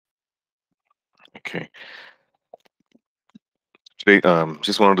Okay. Today,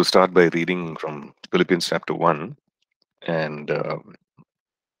 just wanted to start by reading from Philippians chapter 1, and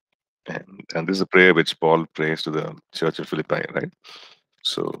and this is a prayer which Paul prays to the church of Philippi, right?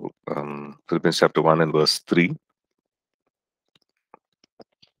 So, Philippians chapter 1 and verse 3.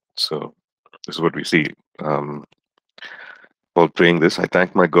 So, this is what we see. Paul praying this: I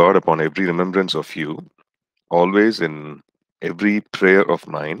thank my God upon every remembrance of you, always in every prayer of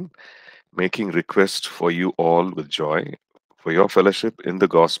mine, making request for you all with joy, for your fellowship in the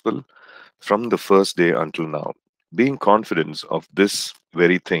gospel from the first day until now, being confident of this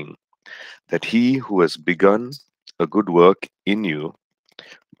very thing, that he who has begun a good work in you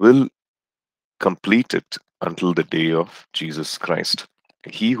will complete it until the day of Jesus Christ.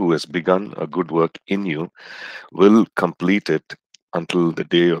 He who has begun a good work in you will complete it until the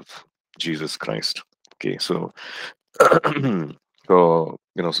day of Jesus Christ. Okay, so so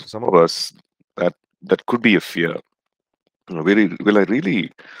some of us, that could be a fear. Will I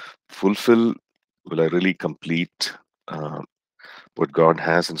really fulfill? Will I really complete what God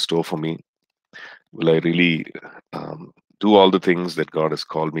has in store for me? Will I really do all the things that God has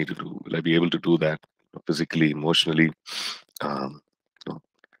called me to do? Will I be able to do that physically, emotionally, um,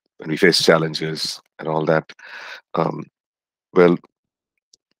 when we face challenges and all that? Um, well,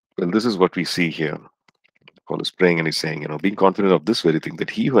 this is what we see here. Paul is praying and he's saying, being confident of this very thing, that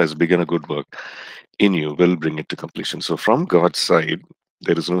he who has begun a good work in you will bring it to completion. So from God's side,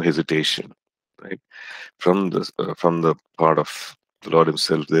 there is no hesitation, right? From the part of the Lord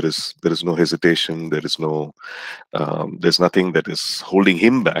Himself, there is no hesitation. There's nothing that is holding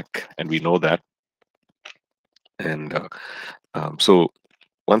Him back, and we know that. And so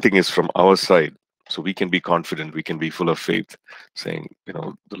one thing is from our side, so we can be confident, we can be full of faith, saying,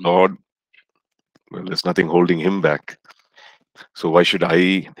 the Lord, well, there's nothing holding Him back. So why should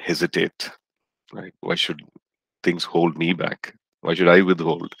I hesitate? Right? Why should things hold me back? Why should I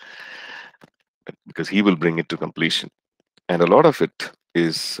withhold? Because He will bring it to completion. And a lot of it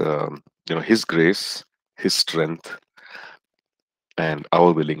is, His grace, His strength, and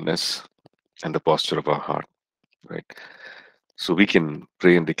our willingness and the posture of our heart, right? So we can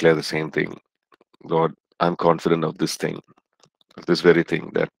pray and declare the same thing. Lord, I'm confident of this thing, of this very thing,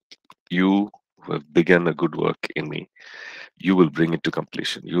 that you who have begun a good work in me, you will bring it to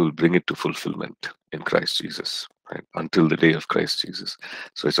completion. You will bring it to fulfillment in Christ Jesus, right? Until the day of Christ Jesus.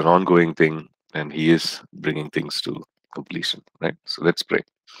 So it's an ongoing thing, and He is bringing things to completion, right? So let's pray.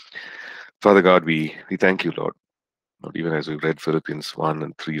 Father God, we thank you, Lord. Lord, even as we read Philippians 1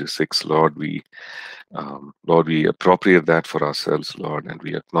 and 3 to 6, Lord, we appropriate that for ourselves, Lord, and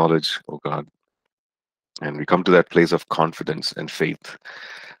we acknowledge, oh God, and we come to that place of confidence and faith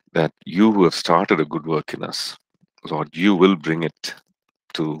that you who have started a good work in us, Lord, you will bring it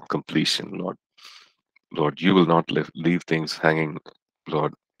to completion, Lord. Lord, you will not leave things hanging,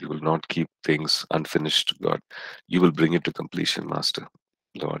 Lord. You will not keep things unfinished, God. You will bring it to completion, Master,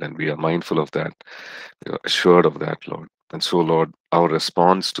 Lord, and we are mindful of that. We are assured of that, Lord. And so, Lord, our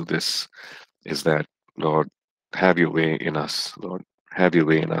response to this is that, Lord, have your way in us, Lord. Have your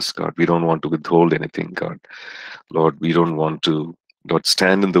way in us, God. We don't want to withhold anything, God. Lord, we don't want to, Lord,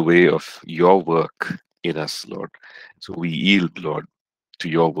 stand in the way of your work in us, Lord. So we yield, Lord, to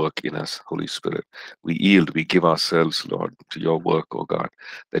your work in us, Holy Spirit. We yield, we give ourselves, Lord, to your work, oh God,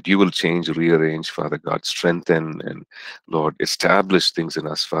 that you will change, rearrange, Father God, strengthen, and Lord, establish things in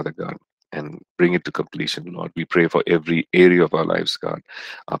us, Father God, and bring it to completion, Lord. We pray for every area of our lives, God,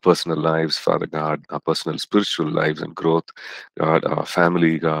 our personal lives, Father God, our personal spiritual lives and growth, God, our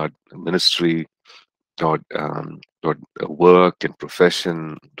family, God, ministry, Lord, Lord, work and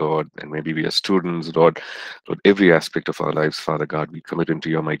profession, Lord, and maybe we are students, Lord, every aspect of our lives, Father God, we commit into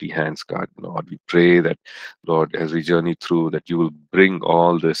your mighty hands, God, Lord. We pray that, Lord, as we journey through, that you will bring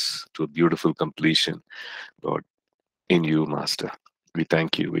all this to a beautiful completion, Lord, in you, Master. We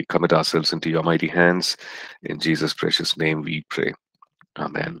thank you. We commit ourselves into your mighty hands. In Jesus' precious name we pray.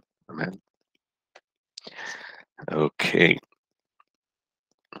 Amen. Amen. Okay.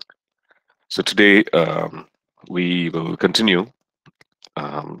 So today we will continue.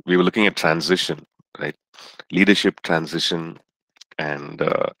 We were looking at transition, right? Leadership transition, and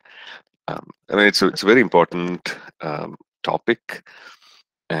I mean it's a very important topic,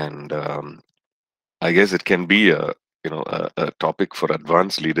 and I guess it can be a topic for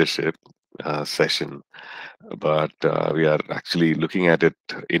advanced leadership session, but we are actually looking at it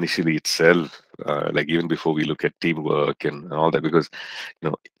initially itself, like even before we look at teamwork and all that, because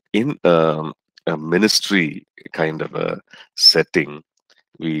in a ministry kind of a setting,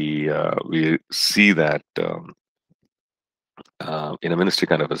 we see that in a ministry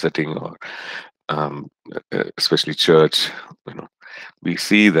kind of a setting, or especially church, you know, we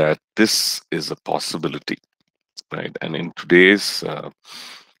see that this is a possibility, right? And in today's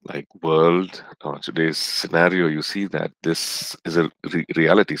like world, today's scenario, you see that this is a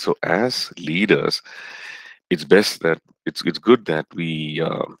reality. So as leaders, it's best that it's good that we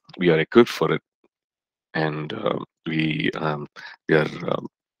are equipped for it, and we are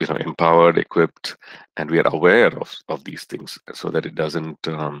empowered, equipped, and we are aware of these things, so that it doesn't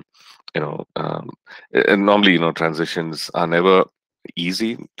you know and normally, transitions are never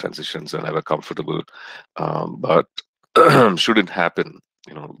easy, transitions are never comfortable, but shouldn't happen.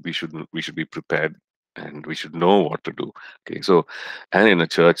 We should be prepared, and we should know what to do. Okay, so, and in a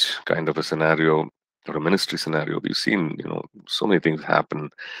church kind of a scenario, or a ministry scenario, we've seen so many things happen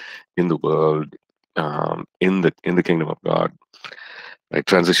in the world, in the kingdom of God. Right?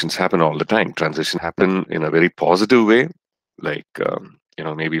 Transitions happen all the time. Transition happen in a very positive way, like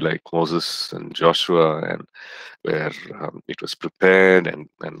maybe like Moses and Joshua, and where it was prepared, and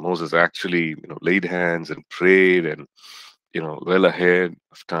Moses actually laid hands and prayed, and well ahead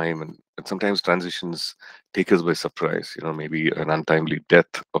of time. And sometimes transitions take us by surprise. Maybe an untimely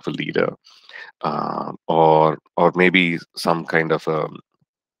death of a leader, or maybe some kind of a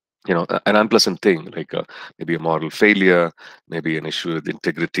an unpleasant thing, like maybe a moral failure, maybe an issue with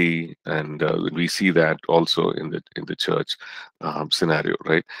integrity. And we see that also in the church scenario,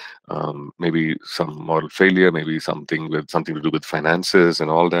 right? Maybe some moral failure, maybe something to do with finances and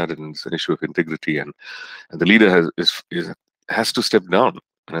all that, and it's an issue of integrity, and the leader has to step down.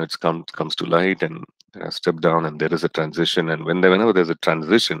 It's comes to light, and step down, and there is a transition. And whenever there's a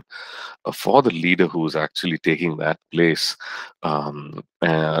transition, for the leader who is actually taking that place,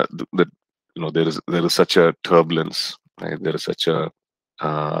 there is such a turbulence, right? There is such a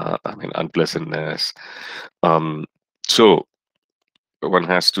unpleasantness. Um, so one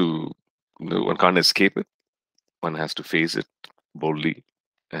has to, one can't escape it. One has to face it boldly,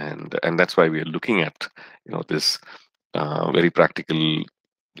 and that's why we are looking at this very practical,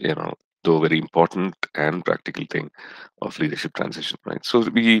 though very important and practical thing of leadership transition, right? So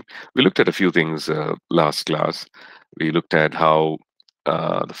we looked at a few things last class. We looked at how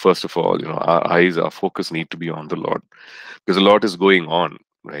first of all, our focus need to be on the Lord, because a lot is going on,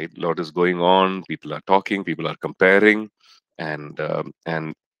 right? A lot is going on. People are talking, people are comparing, and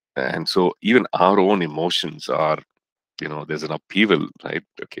and so even our own emotions are, there's an upheaval, right?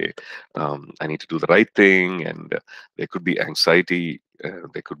 Okay, I need to do the right thing, and there could be anxiety,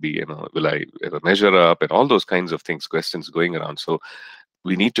 there could be, will I ever measure up, and all those kinds of things, questions going around. So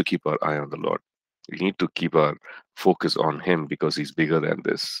we need to keep our eye on the Lord. We need to keep our focus on Him, because He's bigger than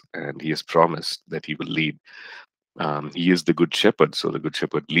this, and He has promised that He will lead. He is the good shepherd, so the good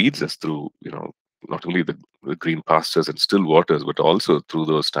shepherd leads us through, not only the green pastures and still waters, but also through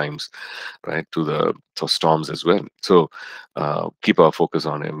those times, right, to the storms as well. So keep our focus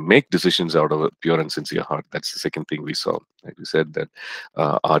on Him. Make decisions out of a pure and sincere heart. That's the second thing we saw. Like we said, that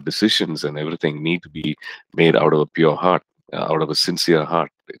our decisions and everything need to be made out of a pure heart, out of a sincere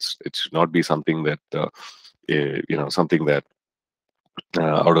heart. It should not be something that something that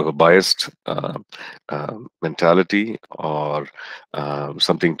out of a biased mentality, or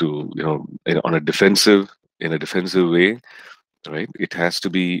something to, on a in a defensive way, right? It has to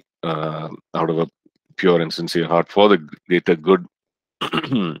be out of a pure and sincere heart for the greater good,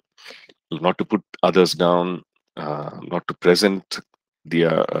 not to put others down, not to present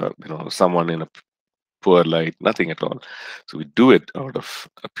someone in a poor light, nothing at all. So we do it out of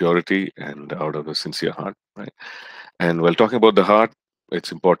a purity and out of a sincere heart, right? And while talking about the heart,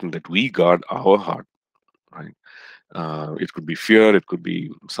 it's important that we guard our heart, right? It could be fear, it could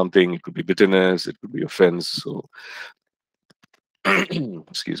be something, it could be bitterness, it could be offense. So,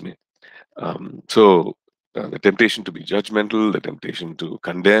 excuse me. The temptation to be judgmental, the temptation to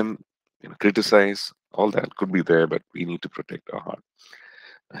condemn, criticize, all that could be there, but we need to protect our heart,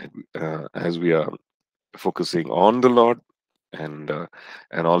 right? As we are focusing on the Lord, and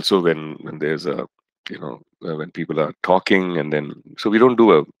also when there's a, when people are talking, and then, so we don't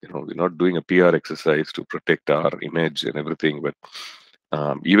do we're not doing a PR exercise to protect our image and everything, but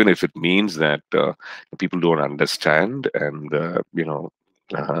even if it means that people don't understand, and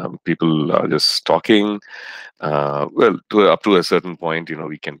people are just talking, well, up to a certain point,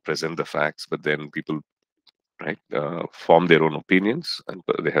 we can present the facts, but then people, right, form their own opinions, and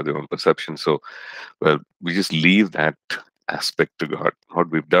they have their own perception. So, well, we just leave that aspect to God. What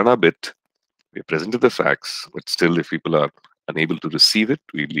we've done a bit, we presented the facts, but still, if people are unable to receive it,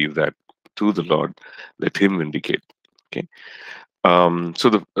 we leave that to the Lord. Let Him vindicate. Okay. So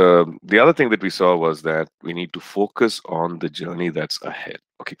the other thing that we saw was that we need to focus on the journey that's ahead.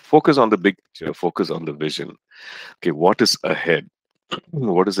 Okay, focus on the big picture, focus on the vision. Okay, what is ahead?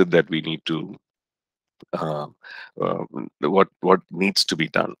 What is it that we need to uh, what needs to be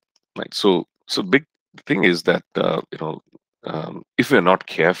done, right? So big thing is that if we're not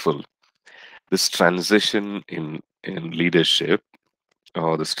careful, this transition in leadership,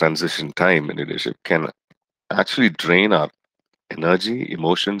 or this transition time in leadership, can actually drain our energy,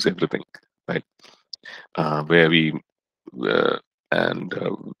 emotions, everything, right? Where we uh, and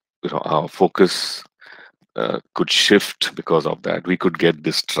our focus could shift because of that. We could get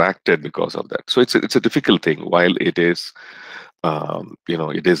distracted because of that. So it's a difficult thing. While it is,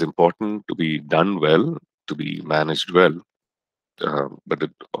 it is important to be done well, to be managed well, but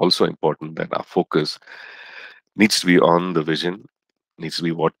it's also important that our focus needs to be on the vision, needs to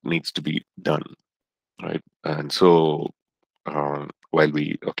be what needs to be done, right? And so, while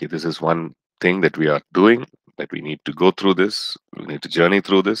this is one thing that we are doing, that we need to go through this, we need to journey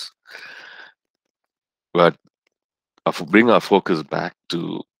through this, but bring our focus back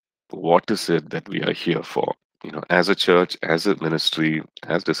to what is it that we are here for. As a church, as a ministry,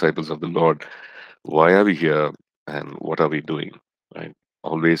 as disciples of the Lord, why are we here and what are we doing, right?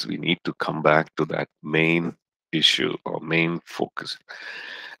 Always we need to come back to that main issue or main focus.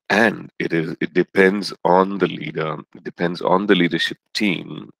 And it depends on the leader, it depends on the leadership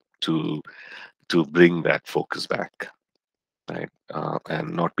team to bring that focus back, right?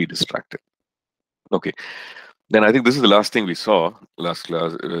 And not be distracted. Okay. Then I think this is the last thing we saw last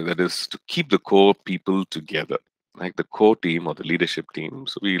class, that is to keep the core people together, like the core team or the leadership team.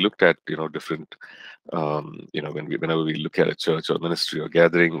 So we looked at different, whenever we look at a church or ministry or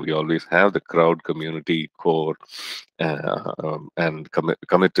gathering, we always have the crowd, community, core, and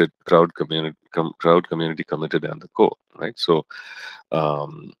committed crowd, community, committed, and the core, right? So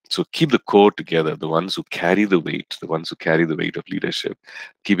keep the core together, the ones who carry the weight, the ones who carry the weight of leadership,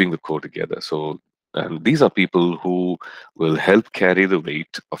 keeping the core together. So, and these are people who will help carry the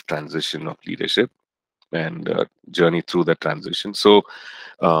weight of transition of leadership and journey through that transition. So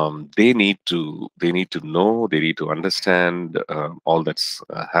they need to know, they need to understand all that's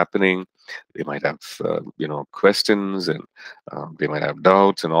happening. They might have questions, and they might have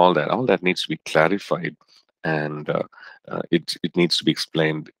doubts, and all that. All that needs to be clarified, and it needs to be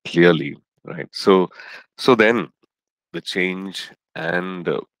explained clearly, right? So then the change and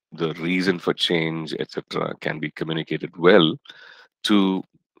the reason for change, etc., can be communicated well to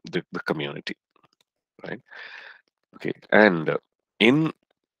the community, right? Okay, and in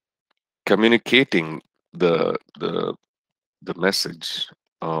communicating the message,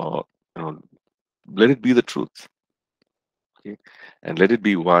 you know, let it be the truth, okay, and let it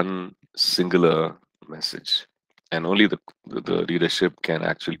be one singular message, and only the leadership can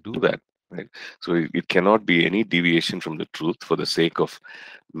actually do that, right? So it cannot be any deviation from the truth for the sake of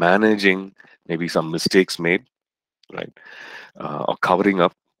managing maybe some mistakes made, right? Or covering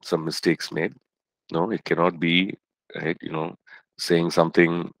up some mistakes made. No, it cannot be, right, saying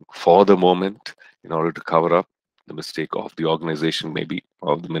something for the moment in order to cover up the mistake of the organization, maybe,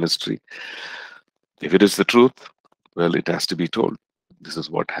 of the ministry. If it is the truth, well, it has to be told. This is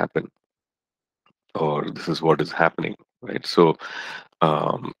what happened, or this is what is happening, right? So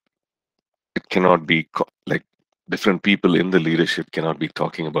um, it cannot be like different people in the leadership cannot be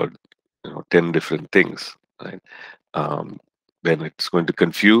talking about 10 different things, right? um, then it's going to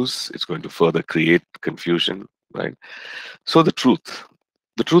confuse, it's going to further create confusion, right? So the truth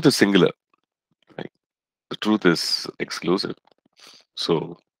is singular, right? The truth is exclusive.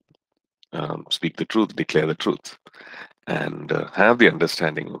 So speak the truth, declare the truth, and have the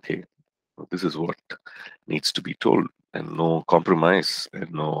understanding, okay, this is what needs to be told, and no compromise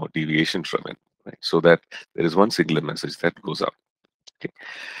and no deviation from it, right? So that there is one singular message that goes out. Okay.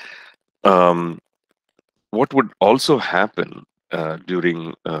 um, what would also happen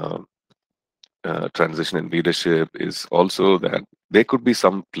during transition in leadership is also that there could be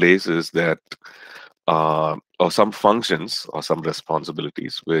some places that or some functions or some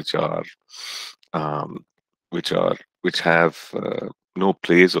responsibilities um, which have no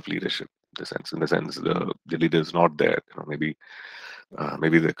place of leadership, in the sense the leader is not there. Maybe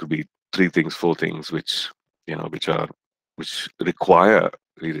there could be three things, four things which require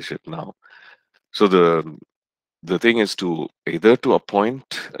leadership now. So the thing is to either to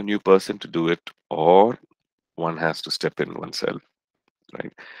appoint a new person to do it, or one has to step in oneself,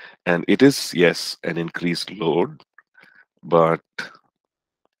 right? And it is, yes, an increased load, but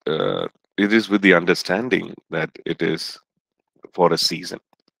it is with the understanding that it is for a season,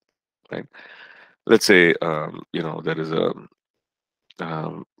 right? Let's say there is a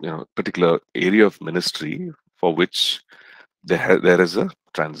particular area of ministry for which there is a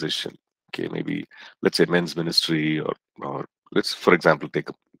transition. Okay, maybe let's say men's ministry, or let's, for example,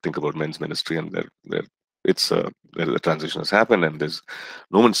 think about men's ministry, and there it's where the transition has happened, and there's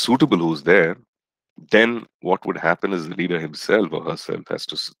no one suitable who's there. Then what would happen is the leader himself or herself has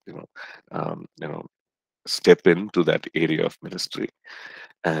to, you know, step into that area of ministry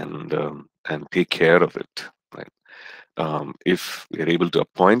and take care of it. Right. If we're able to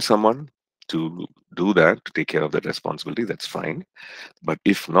appoint someone to do that, to take care of that responsibility, that's fine. But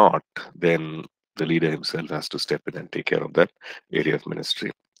if not, then the leader himself has to step in and take care of that area of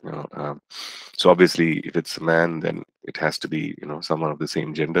ministry. You know, so obviously, if it's a man, then it has to be, someone of the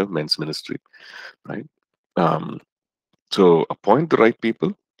same gender, men's ministry, right? Um, so appoint the right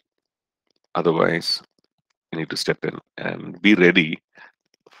people. Otherwise, you need to step in and be ready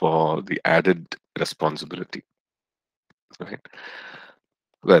for the added responsibility, right?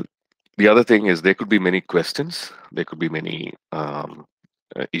 Well, the other thing is there could be many questions, there could be many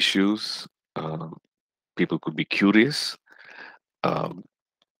issues. Um, People could be curious. Um,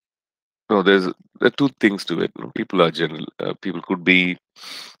 no, there are two things to it. People are general. People could be.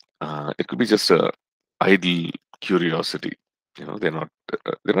 It could be just a idle curiosity. They're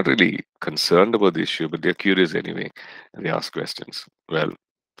not really concerned about the issue, but they're curious anyway, and they ask questions. Well,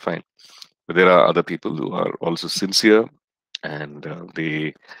 fine. But there are other people who are also sincere, and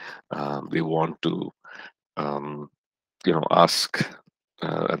they want to um, ask.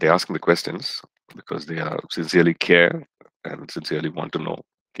 They're asking the questions because they are sincerely care and sincerely want to know.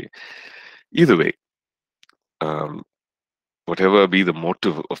 Okay. Either way, um, whatever be the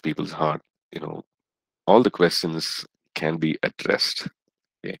motive of people's heart, you know, all the questions can be addressed.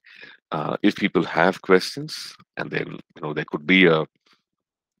 Okay. If people have questions, and then there could be a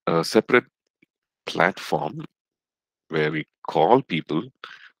separate platform where we call people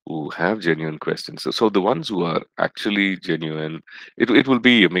who have genuine questions. So the ones who are actually genuine, it will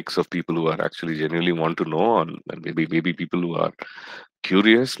be a mix of people who are actually genuinely want to know, and maybe people who are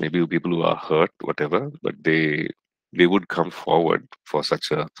curious, maybe people who are hurt, whatever, but they would come forward for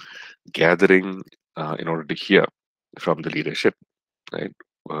such a gathering in order to hear from the leadership, right?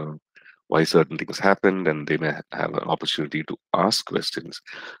 Uh, why certain things happened, and they may have an opportunity to ask questions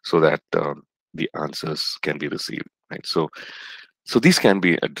so that the answers can be received, right? So these can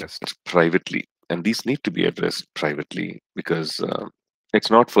be addressed privately, and these need to be addressed privately because it's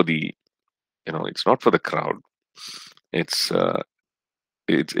not for the it's not for the crowd. It's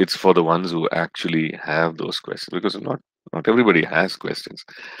it's for the ones who actually have those questions, because not everybody has questions.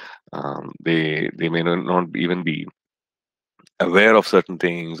 They may not even be aware of certain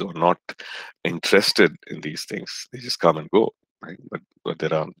things or not interested in these things. They just come and go, right? But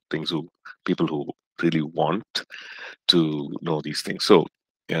there are things who people who really want to know these things. So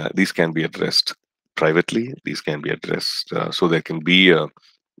these can be addressed privately. These can be addressed so there can be a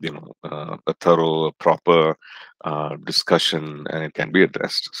thorough, a proper discussion, and it can be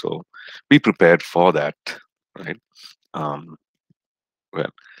addressed. So be prepared for that, right? Um, well,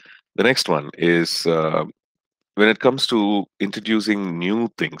 the next one is when it comes to introducing new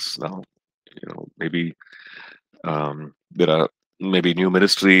things. Now, maybe there are maybe new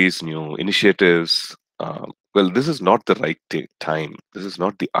ministries, new initiatives. Well, this is not the right time. This is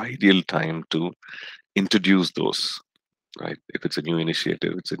not the ideal time to introduce those, right? If it's a new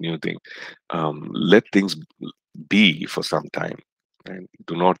initiative, it's a new thing. Let things be for some time, and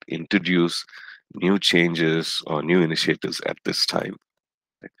do not introduce new changes or new initiatives at this time.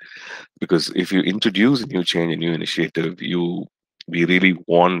 Right? Because if you introduce a new change, a new initiative, we really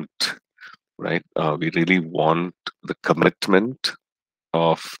want, right? We really want the commitment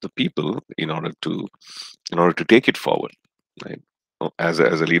of the people in order to take it forward, right? As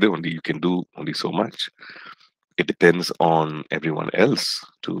a leader, only you can do only so much. It depends on everyone else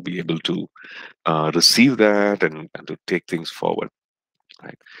to be able to receive that and to take things forward,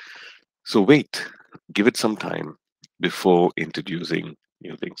 right? So wait, give it some time before introducing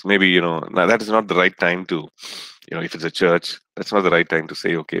new things. Maybe now that is not the right time to, if it's a church, that's not the right time to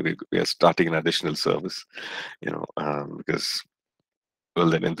say, okay, we are starting an additional service, because, well,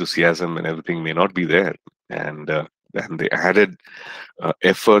 that enthusiasm and everything may not be there, and the added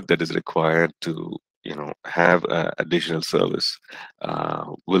effort that is required to have additional service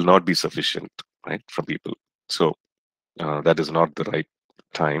will not be sufficient, right, from people. So that is not the right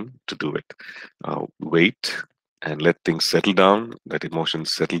time to do it. Wait and let things settle down, let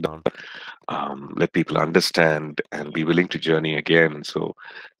emotions settle down, let people understand and be willing to journey again. So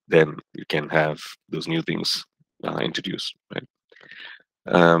then you can have those new things introduced, right?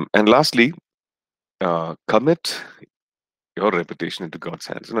 And lastly, commit your reputation into God's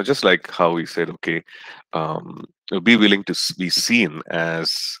hands. Just like how he said, okay, um, be willing to be seen uh,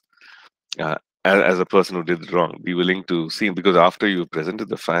 as a person who did wrong. Be willing to see him, because after you presented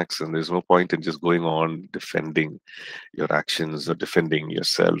the facts, and there's no point in just going on defending your actions or defending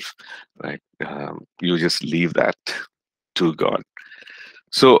yourself, right? You just leave that to God.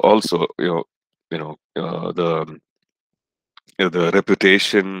 So also, the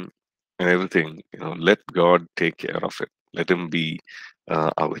reputation and everything, let God take care of it. Let him be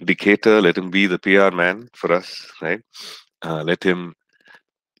our indicator. Let him be the PR man for us, right? Let him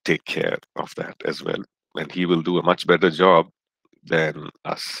take care of that as well, and he will do a much better job than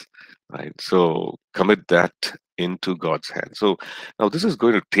us, right? So commit that into God's hand. So now this is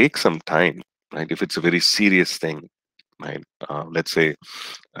going to take some time, right? If it's a very serious thing, right? Let's say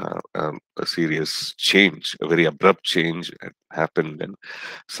a serious change, a very abrupt change had happened, and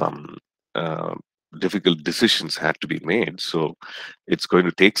some uh, difficult decisions had to be made. So it's going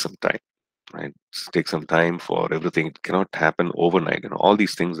to take some time, right? Take some time for everything. It cannot happen overnight. All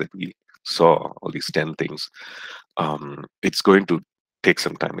these things that we saw, all these 10 things, it's going to take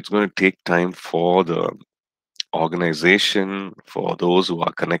some time. It's going to take time for the organization, for those who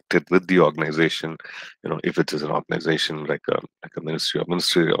are connected with the organization. If it is an organization like a ministry or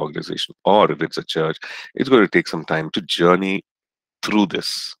ministry organization, or if it's a church, it's going to take some time to journey through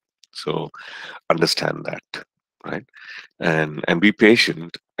this. So understand that, right? And be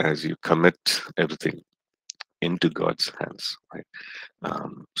patient as you commit everything into God's hands, right?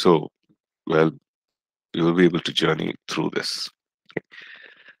 So, well, you will be able to journey through this.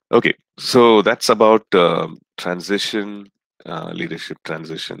 Okay, so that's about transition, leadership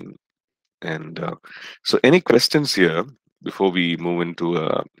transition. And so, any questions here before we move into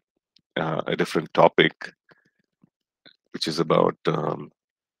a different topic, which is about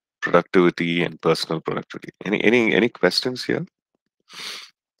productivity and personal productivity? Any questions here?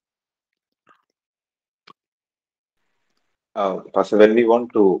 Pastor, when we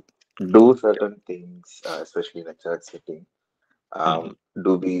want to do certain things, especially in a church setting, Mhm.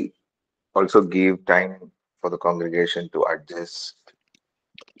 do we also give time for the congregation to adjust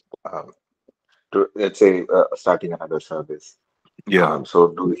um, to, let's say, starting another service? Yeah. So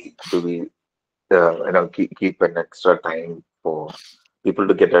do we keep an extra time for people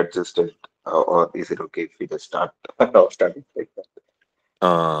to get adjusted, or is it okay if we just start or start it like that?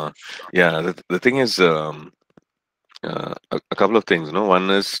 Uh, yeah. The thing is, a couple of things. One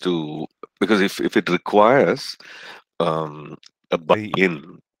is to, because if it requires a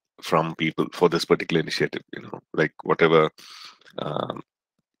buy-in from people for this particular initiative, like whatever, um,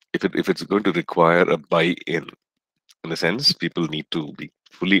 if it's going to require a buy-in, in the sense people need to be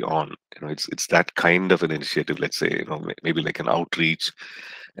fully on. It's that kind of an initiative. Let's say, maybe like an outreach,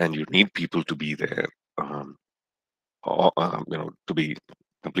 and you need people to be there, or to be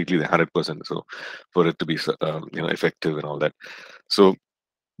completely the 100%. So for it to be effective and all that. So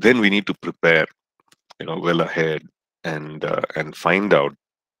then we need to prepare, well ahead, and find out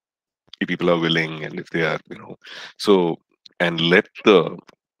if people are willing, and if they are, so, and let the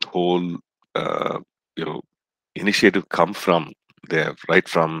whole uh, you know initiative come from there, right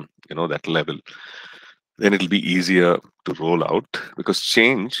from that level. Then it'll be easier to roll out, because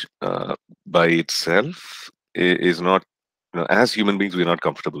change by itself is not, as human beings, we're not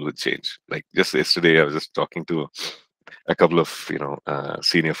comfortable with change. Like just yesterday, I was just talking to a couple of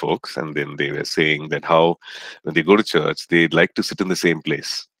senior folks, and then they were saying that how when they go to church, they'd like to sit in the same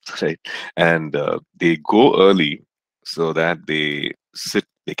place, right? And they go early so that they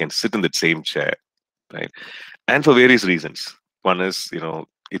can sit in the same chair, right? And for various reasons. One is,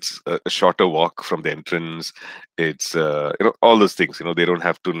 it's a shorter walk from the entrance. It's all those things. They don't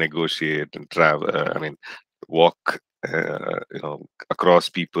have to negotiate and travel. I mean, walk, across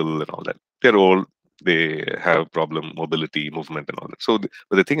people and all that. They're all, they have problem mobility, movement, and all that. So, but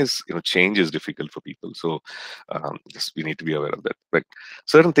the thing is, change is difficult for people. So, just we need to be aware of that. Like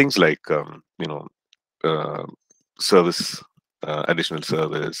certain things like uh, service, additional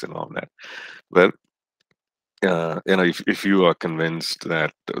service, and all that. Well, if you are convinced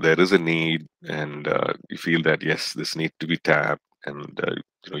that there is a need, and you feel that yes, this need to be tapped, and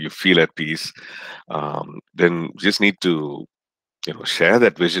you feel at peace, then just need to share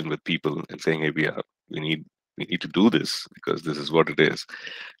that vision with people, and saying, hey, we need we need to do this because this is what it is,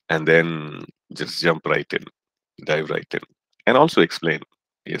 and then just jump right in, dive right in, and also explain,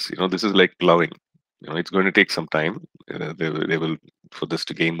 yes, this is like plowing. It's going to take some time. They will for this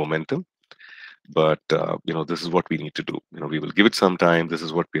to gain momentum, but this is what we need to do. We will give it some time. This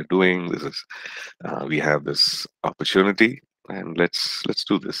is what we are doing. This is we have this opportunity, and let's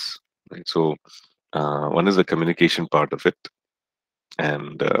do this, right? So One is the communication part of it,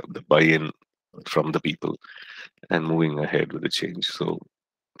 and the buy-in from the people, and moving ahead with the change. So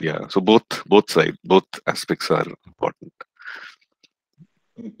yeah, so both aspects are important.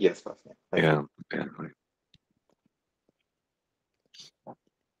 Yes, Pastor. Thank you. Yeah, yeah, right.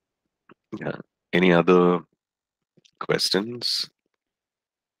 Yeah. Any other questions?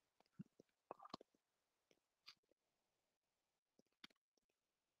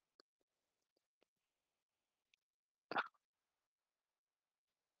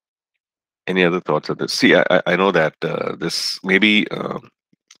 Any other thoughts of this? See, I know that this maybe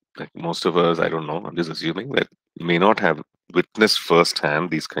like most of us, I don't know, I'm just assuming that may not have witnessed firsthand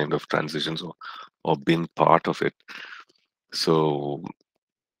these kind of transitions, or been part of it. So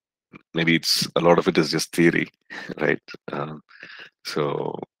maybe it's a lot of it is just theory, right?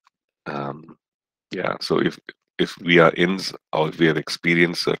 So um, yeah, so if we are in or if we have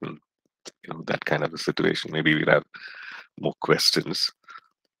experienced certain, that kind of a situation, maybe we'll have more questions.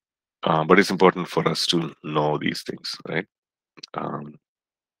 But it's important for us to know these things, right? Um,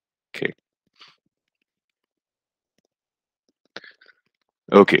 okay,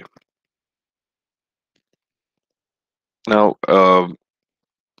 okay. Now,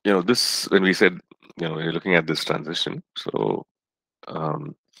 this when we said, when you're looking at this transition, so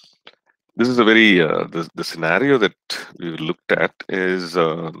um, this is a very the scenario that we looked at is,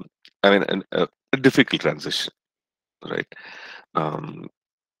 I mean, a difficult transition, right? Um,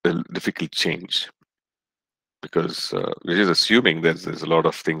 a difficult change, because we're just assuming there's a lot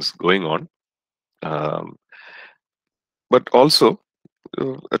of things going on, um, but also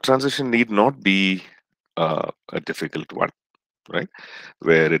a transition need not be a difficult one, right?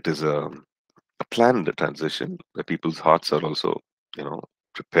 Where it is a planned transition, where people's hearts are also,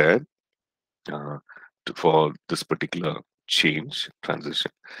 prepared uh, for this particular change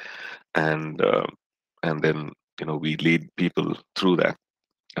transition, and then we lead people through that,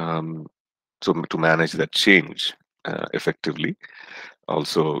 so to manage that change effectively.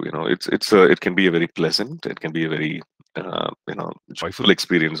 Also, it can be a very pleasant, it can be a very joyful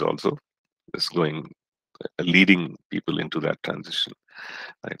experience also, just going leading people into that transition,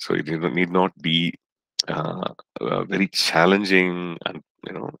 right? So it need not be a very challenging and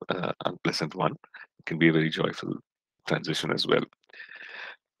unpleasant one. It can be a very joyful transition as well,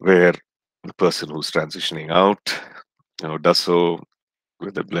 where the person who's transitioning out, does so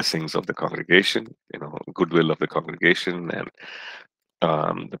with the blessings of the congregation, goodwill of the congregation, and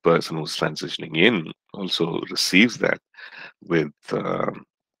the person who's transitioning in also receives that with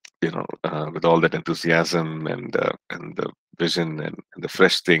with all that enthusiasm, and the vision, and the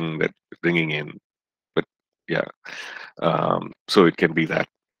fresh thing that we're bringing in. But yeah, so it can be that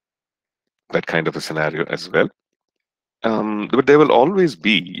kind of a scenario as well. But there will always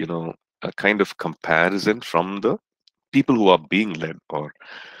be, a kind of comparison from the people who are being led, or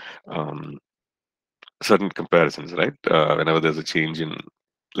um, certain comparisons, right? Whenever there's a change in,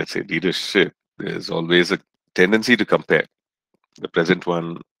 let's say, leadership, there's always a tendency to compare the present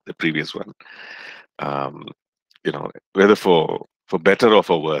one, the previous one, um, whether for better or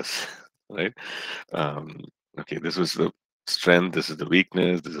for worse, right? Um, okay, this was the strength, this is the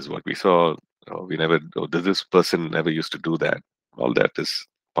weakness, this is what we saw. We never, or this person never used to do that. All that is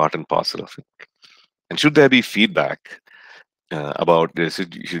part and parcel of it. And should there be feedback about this,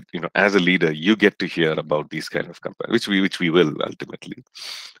 as a leader, you get to hear about these kind of companies, which we will ultimately.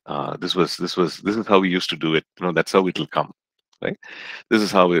 This is how we used to do it. That's how it'll come, right? This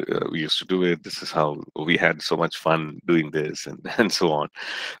is how we used to do it. This is how we had so much fun doing this, and and so on.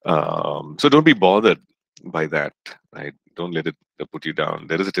 So don't be bothered by that, right? Don't let it put you down.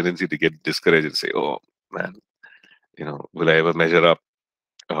 There is a tendency to get discouraged and say, "Oh man, will I ever measure up,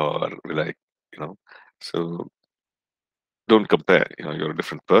 or will I, you know?" So don't compare. You're a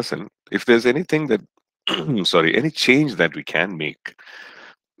different person. If there's anything that, sorry, any change that we can make,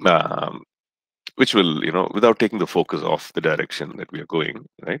 um, which will, without taking the focus off the direction that we are going,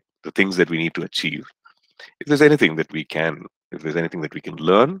 right? The things that we need to achieve. If there's anything that we can, if there's anything that we can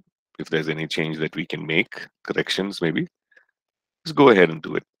learn, if there's any change that we can make, corrections maybe, just go ahead and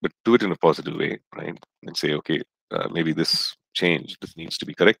do it, but do it in a positive way, right? And say, okay, maybe this needs to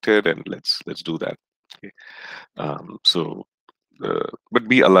be corrected, and let's do that. Okay. So but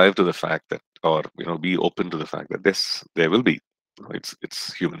be alive to the fact that, or be open to the fact that there will be,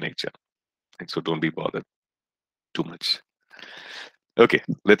 it's human nature, and so don't be bothered too much. Okay,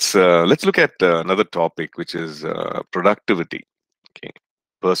 let's look at another topic, which is productivity. Okay,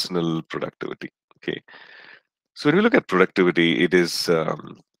 personal productivity. Okay, so when we look at productivity, it is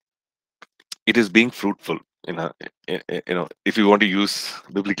being fruitful in a, if you want to use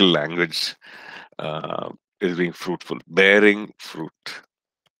biblical language, is being fruitful, bearing fruit,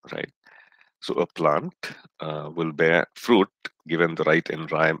 right? So a plant will bear fruit given the right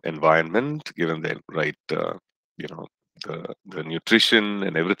environment, given the right, you know, the nutrition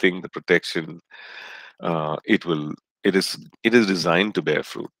and everything, the protection. It will. It is designed to bear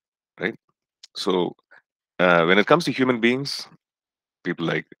fruit, right? So when it comes to human beings, people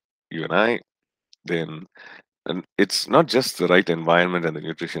like you and I, then and it's not just the right environment and the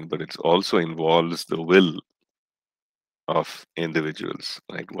nutrition, but it also involves the will of individuals,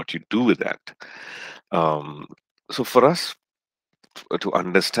 right? What you do with that. Um, so for us to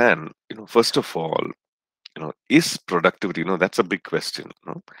understand, first of all, is productivity, that's a big question.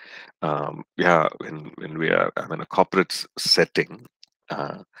 Yeah, when we are I'm in a corporate setting,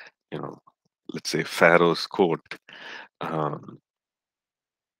 uh, you know, let's say Pharaoh's court, um,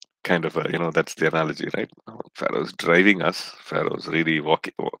 kind of that's the analogy, right? Pharaoh's driving us. Pharaoh's really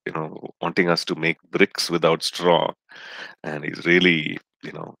walking, wanting us to make bricks without straw, and he's really,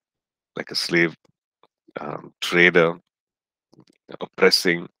 like a slave trader,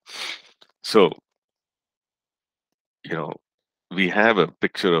 oppressing. So, you know, we have a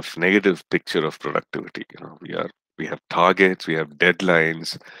negative picture of productivity. We have targets, we have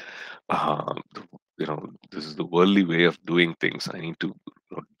deadlines. Um, this is the worldly way of doing things. I need to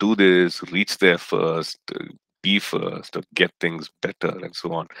do this, reach there first, be first, or get things better, and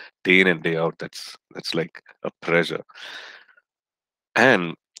so on, day in and day out. That's like a pressure.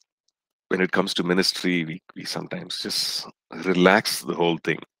 And when it comes to ministry, we sometimes just relax the whole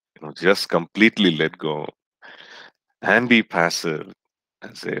thing, just completely let go and be passive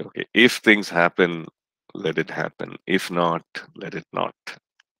and say, okay, if things happen, let it happen. If not, let it not.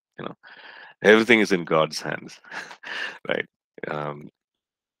 You know, everything is in God's hands, right? Um,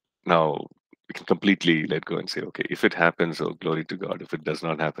 Now we can completely let go and say, okay, if it happens, oh, glory to God. If it does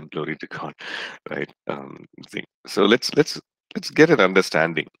not happen, glory to God, right? So let's get an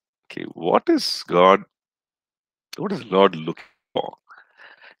understanding. Okay, what is Lord looking for,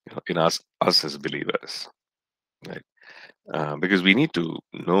 in us as believers, right? Because we need to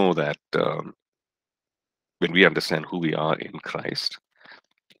know that when we understand who we are in Christ,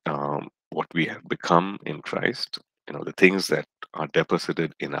 what we have become in Christ, the things that are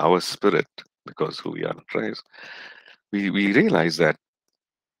deposited in our spirit because who we are in Christ, we realize that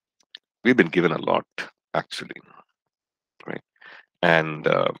we've been given a lot, actually, right? And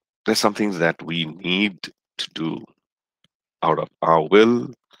there's some things that we need to do out of our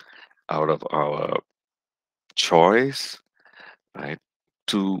will, out of our choice, right?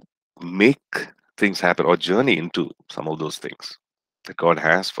 To make things happen or journey into some of those things that God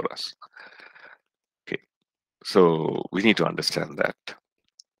has for us. Okay, so we need to understand that.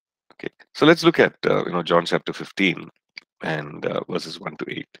 Okay, so let's look at John chapter 15 and verses 1 to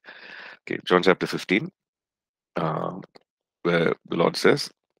 8. Okay, John chapter 15, uh, where the Lord says,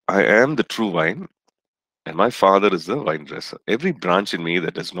 "I am the true vine, and my Father is the vine dresser. Every branch in me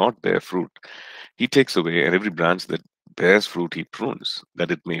that does not bear fruit, He takes away, and every branch that bears fruit, He prunes,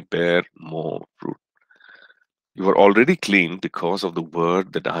 that it may bear more fruit. You are already clean because of the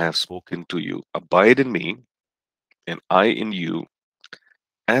word that I have spoken to you. Abide in me, and I in you.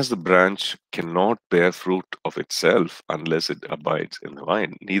 As the branch cannot bear fruit of itself unless it abides in the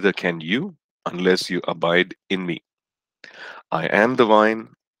vine, neither can you unless you abide in me. I am the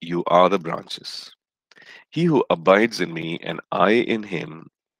vine, you are the branches. He who abides in me and I in him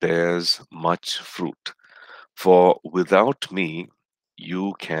bears much fruit. For without me,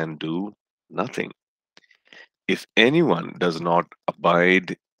 you can do nothing. If anyone does not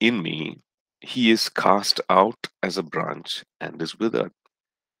abide in me, he is cast out as a branch and is withered,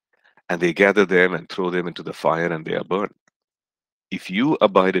 and they gather them and throw them into the fire, and they are burned. If you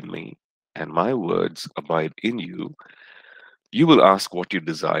abide in me, and my words abide in you, you will ask what you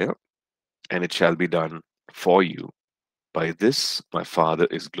desire, and it shall be done for you. By this my Father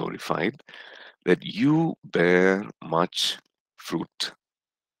is glorified, that you bear much fruit.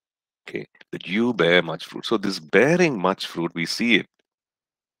 Okay, that you bear much fruit. So this bearing much fruit, we see it,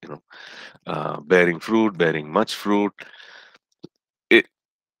 you know, bearing fruit, bearing much fruit. It,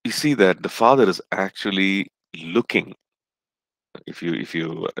 you see that the Father is actually looking. If you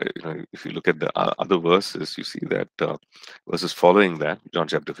look at the other verses, you see that verses following that, John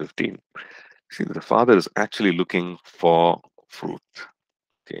chapter 15. See that the Father is actually looking for fruit.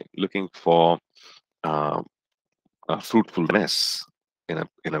 Okay, looking for uh, fruitfulness in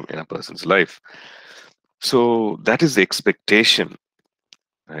a person's life. So that is the expectation,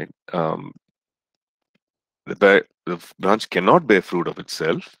 right? The branch cannot bear fruit of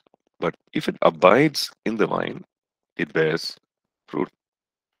itself, but if it abides in the vine, it bears fruit.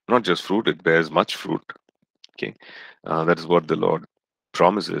 not just fruit, it bears much fruit. Okay, that is what the Lord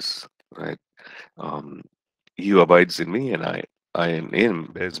promises, right? Um, he who abides in me and I in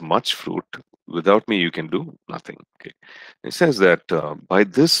him bears much fruit. Without me, you can do nothing. Okay, it says that by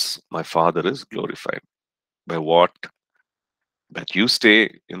this my Father is glorified. By what? That you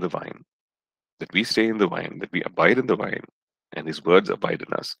stay in the vine, that we stay in the vine, that we abide in the vine, and His words abide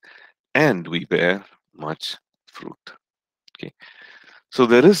in us, and we bear much fruit. Okay, so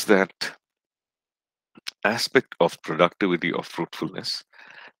there is that aspect of productivity, of fruitfulness,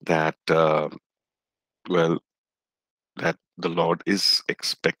 that well, that the Lord is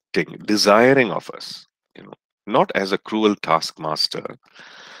expecting, desiring of us, you know, not as a cruel taskmaster,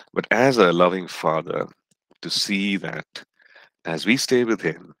 but as a loving Father, to see that as we stay with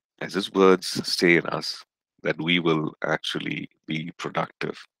Him, as His words stay in us, that we will actually be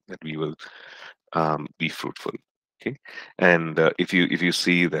productive, that we will be fruitful. Okay, and if you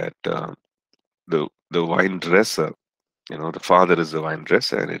see that the vine dresser, the Father is the vine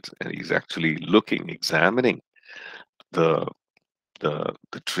dresser, and He's actually looking, examining the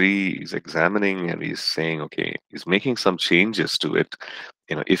the tree, is examining, and he's saying, okay, he's making some changes to it.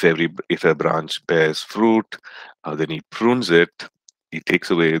 If a branch bears fruit, then he prunes it. He takes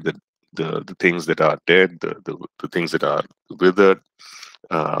away the things that are dead, the things that are withered,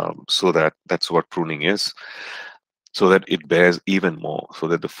 so that's what pruning is, so that it bears even more, so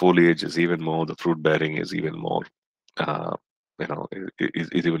that the foliage is even more, the fruit bearing is even more, uh, is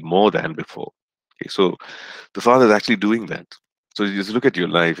even more than before. Okay, so the Father is actually doing that. So you just look at your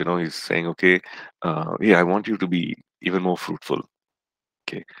life, He's saying, okay, yeah, I want you to be even more fruitful.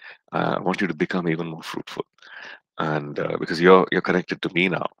 Okay, I want you to become even more fruitful, and because you're connected to me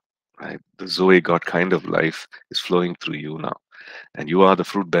now, right? The Zoe God kind of life is flowing through you now, and you are the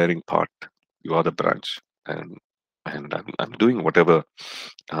fruit bearing part. You are the branch, and I'm doing whatever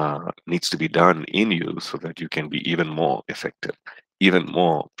needs to be done in you so that you can be even more effective, even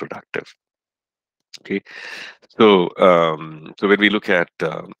more productive. Okay, so when we look at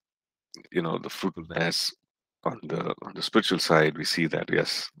the fruitfulness on the spiritual side, we see that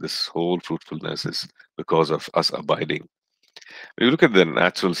yes, this whole fruitfulness is because of us abiding. When you look at the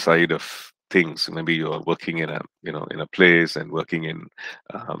natural side of things, maybe you're working in a place and working in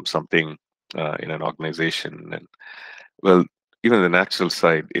something in an organization, and well, even the natural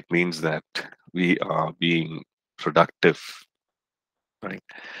side, it means that we are being productive, right?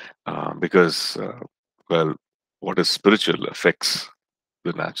 Because well, what is spiritual affects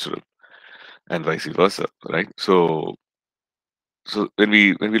the natural, and vice versa, right? So when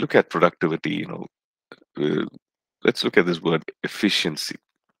we look at productivity, uh, let's look at this word efficiency.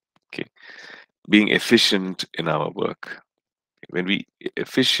 Okay, being efficient in our work. When we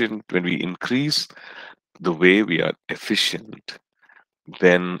increase the way we are efficient,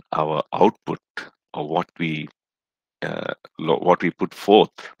 then our output, or what we put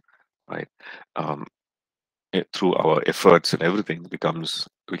forth, right, um, through our efforts and everything becomes,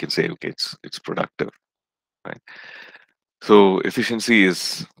 we can say, okay, it's productive, right? So efficiency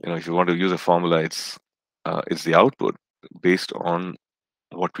is, if you want to use a formula, it's the output based on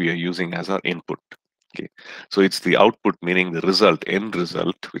what we are using as our input. Okay, so it's the output, meaning the result, end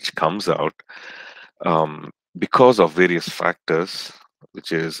result, which comes out because of various factors,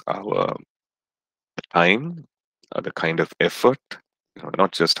 which is our time, the kind of effort,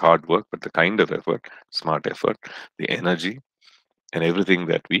 not just hard work, but the kind of effort, smart effort, the energy, and everything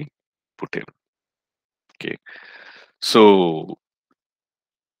that we put in. Okay, so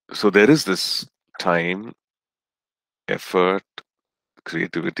there is this time, effort,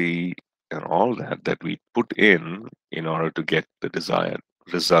 creativity, and all that we put in order to get the desired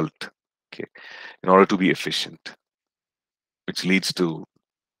result. Okay, in order to be efficient, which leads to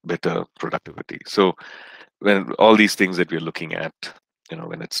better productivity. So when all these things that we're looking at,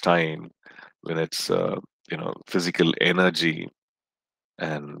 when it's time, when it's physical energy,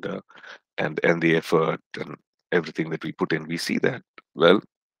 and and the effort and everything that we put in, we see that, well,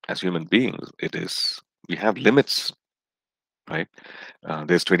 as human beings, we have limits, right?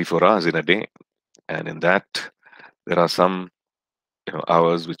 There's 24 hours in a day, and in that there are some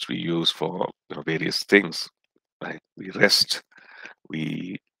hours which we use for various things, right? We rest,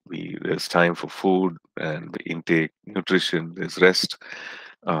 we there's time for food and intake, nutrition, there's rest,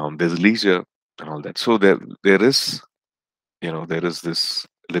 there's leisure, and all that. So there is this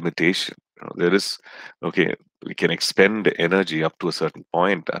limitation. There is, okay, we can expend energy up to a certain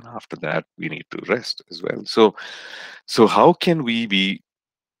point, and after that we need to rest as well. So how can we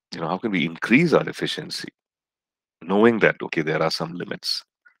increase our efficiency, knowing that, okay, there are some limits,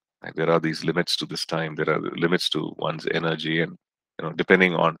 like there are these limits to this time, there are limits to one's energy, and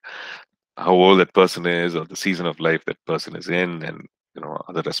depending on how old that person is or the season of life that person is in, and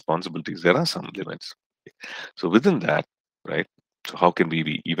other responsibilities, there are some limits. So within that, right? So how can we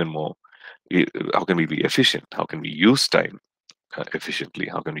be even more? How can we be efficient? How can we use time efficiently?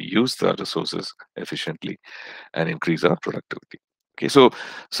 How can we use the resources efficiently and increase our productivity? Okay, so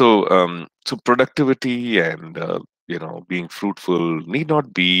productivity and being fruitful need not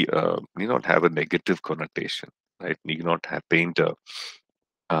have a negative connotation, right? Need not have paint a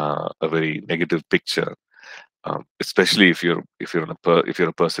very negative picture, especially if you're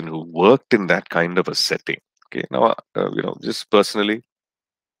a person who worked in that kind of a setting. Okay, now just personally,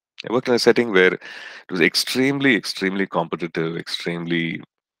 I worked in a setting where it was extremely competitive, extremely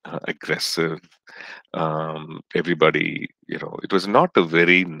aggressive. Everybody, it was not a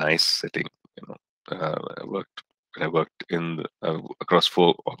very nice setting. You know, I worked across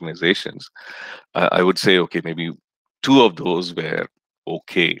 4 organizations. I would say, okay, maybe 2 of those were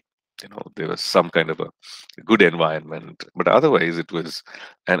okay. There was some kind of a good environment, but otherwise it was,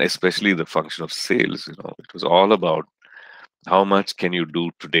 and especially the function of sales. It was all about how much can you do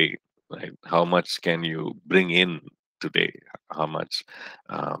today, right? How much can you bring in today? How much?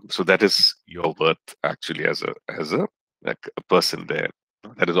 So that is your worth actually as a like a person there.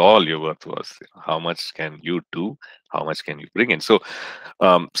 That is all your worth was. How much can you do? How much can you bring in? So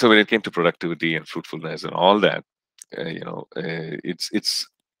when it came to productivity and fruitfulness and all that, it's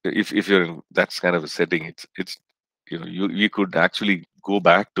if you're in that kind of a setting, it's you could actually go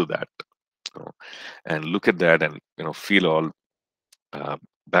back to that, you know, and look at that and feel all uh,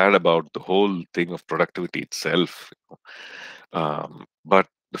 bad about the whole thing of productivity itself. But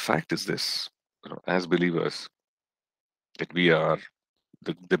the fact is this, as believers, that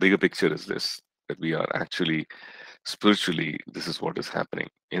the bigger picture is this, that we are actually spiritually, this is what is happening.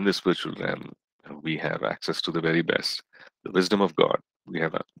 In the spiritual realm, we have access to the very best, the wisdom of God. We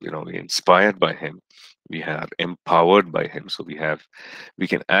have, we're inspired by Him. We are empowered by Him. So we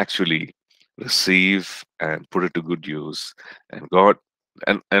can actually receive and put it to good use. And God,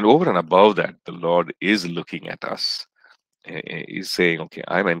 and over and above that, the Lord is looking at us. He's saying, okay,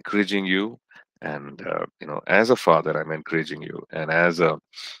 I'm encouraging you. And, as a father, I'm encouraging you. And as a,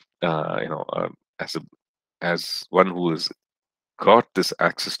 you know, as a, as one who has got this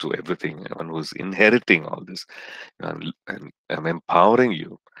access to everything, one who's inheriting all this, and I'm empowering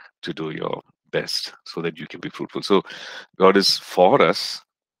you to do your best so that you can be fruitful. So God is for us,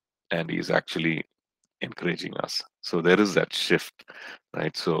 and He's actually encouraging us. So there is that shift,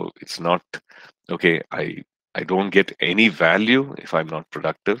 right? So it's not okay. I don't get any value if I'm not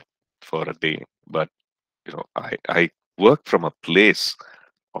productive for a day, but I work from a place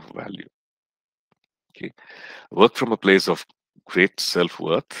of value. Okay, work from a place of great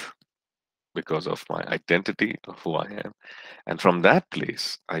self-worth because of my identity of who I am, and from that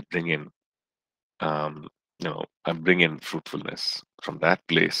place I bring in I bring in fruitfulness. From that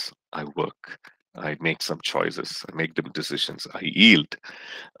place I work. I make some choices. I make them decisions. I yield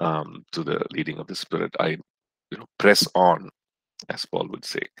to the leading of the Spirit. I press on, as Paul would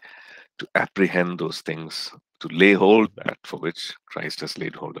say, to apprehend those things, to lay hold that for which Christ has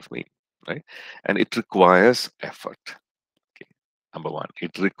laid hold of me. Right, and it requires effort. Okay. Number one,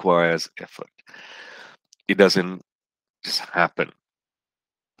 it requires effort. It doesn't just happen.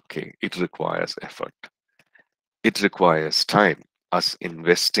 Okay, it requires effort. It requires time, us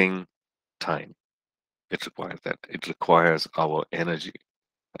investing time. It requires that. It requires our energy.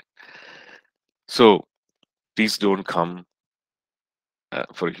 So these don't come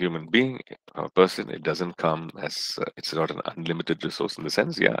for a human being, a person. It doesn't come as it's not an unlimited resource in the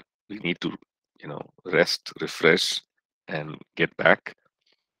sense. Yeah, we need to, rest, refresh, and get back.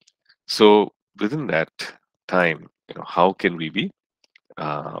 So within that time, how can we be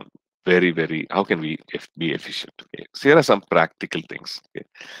um, very, how can we be efficient? Okay, so here are some practical things. Okay,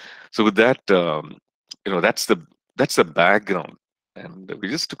 so with that, that's the background, and we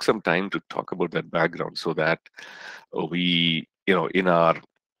just took some time to talk about that background so that we, in our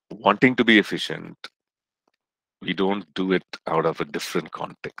wanting to be efficient, we don't do it out of a different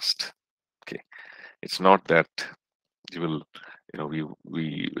context. Okay, it's not that you will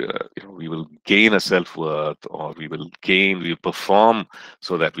we will gain a self-worth, or we perform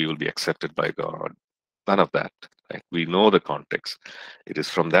so that we will be accepted by God. None of that, right? We know the context. It is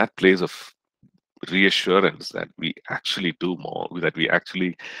from that place of reassurance that we actually do more, that we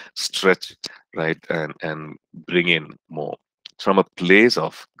actually stretch, right, and bring in more. It's from a place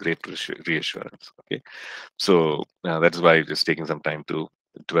of great reassurance. Okay, so that's why I'm just taking some time to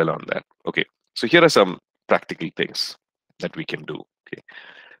dwell on that. Okay, so here are some practical things that we can do. Okay,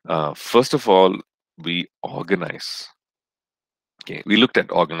 first of all, we organize Okay, we looked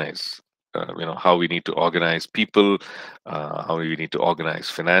at organize, how we need to organize people, how we need to organize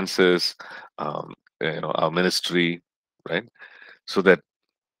finances, our ministry, right? So that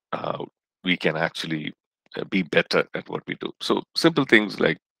uh, we can actually be better at what we do. So simple things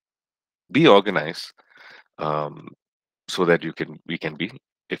like be organized, um, so that we can be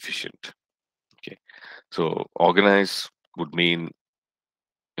efficient. Okay, so organize would mean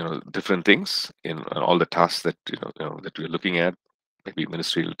different things in all the tasks that that we're looking at, maybe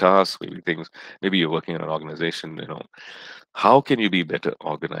ministerial tasks, maybe things, maybe you're working in an organization. How can you be better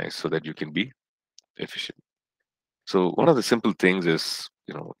organized so that you can be efficient? So one of the simple things is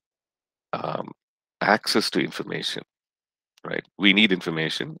um, access to information, right? We need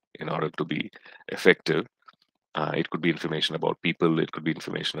information in order to be effective. It could be information about people, it could be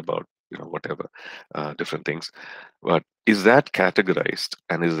information about whatever, different things. But is that categorized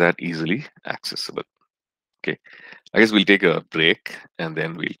and is that easily accessible? Okay, I guess we'll take a break and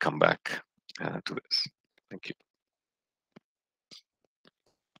then we'll come back to this. Thank you.